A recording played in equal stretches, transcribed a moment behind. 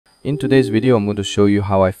In today's video, I'm going to show you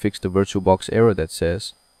how I fixed the VirtualBox error that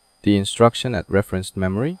says the instruction at referenced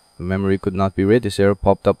memory. The memory could not be read. This error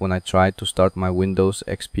popped up when I tried to start my Windows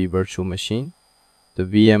XP virtual machine. The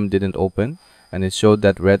VM didn't open and it showed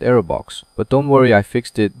that red error box. But don't worry, I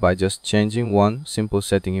fixed it by just changing one simple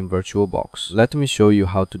setting in VirtualBox. Let me show you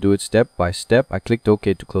how to do it step by step. I clicked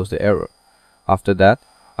OK to close the error. After that,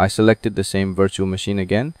 I selected the same virtual machine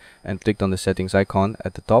again and clicked on the settings icon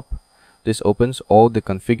at the top. This opens all the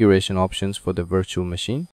configuration options for the virtual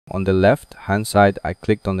machine. On the left hand side, I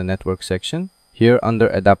clicked on the network section. Here under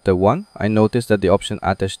adapter 1, I noticed that the option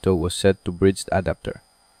attached to was set to bridged adapter.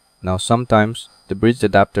 Now sometimes the bridged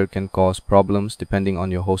adapter can cause problems depending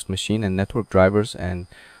on your host machine and network drivers, and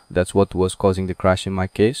that's what was causing the crash in my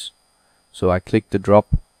case. So I clicked the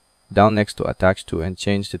drop down next to attach to and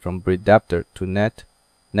changed it from bridged adapter to net.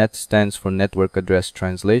 Net stands for network address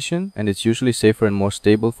translation, and it's usually safer and more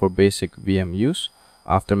stable for basic VM use.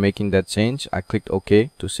 After making that change, I clicked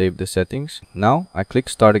OK to save the settings. Now I click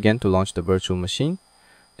start again to launch the virtual machine.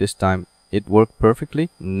 This time it worked perfectly.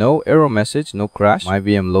 No error message, no crash. My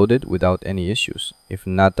VM loaded without any issues. If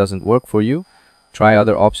that doesn't work for you, try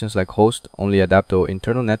other options like host, only adapter, or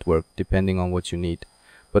internal network depending on what you need.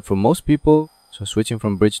 But for most people, so switching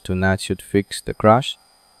from bridge to NAT should fix the crash.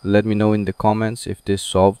 Let me know in the comments if this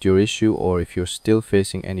solved your issue or if you're still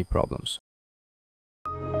facing any problems.